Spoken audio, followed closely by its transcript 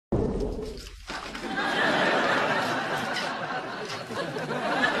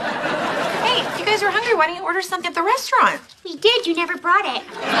Hey, if you guys are hungry, why don't you order something at the restaurant? We did. You never brought it.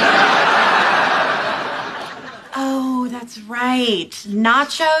 Oh, that's right.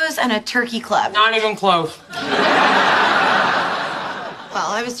 Nachos and a turkey club. Not even close. Well,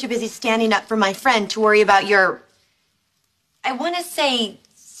 I was too busy standing up for my friend to worry about your, I want to say,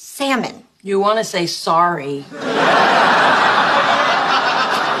 salmon. You want to say sorry.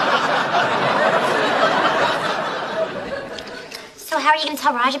 So how are you going to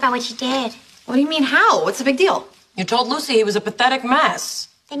tell Raj about what you did? What do you mean, how? What's the big deal? You told Lucy he was a pathetic mess.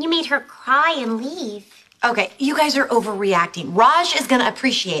 Then you made her cry and leave. Okay, you guys are overreacting. Raj is gonna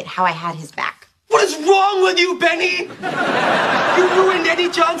appreciate how I had his back. What is wrong with you, Penny? You ruined any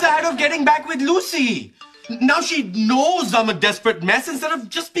chance I had of getting back with Lucy. Now she knows I'm a desperate mess instead of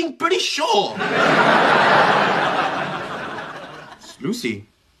just being pretty sure. It's Lucy.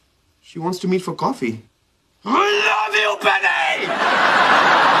 She wants to meet for coffee. I love you, Penny!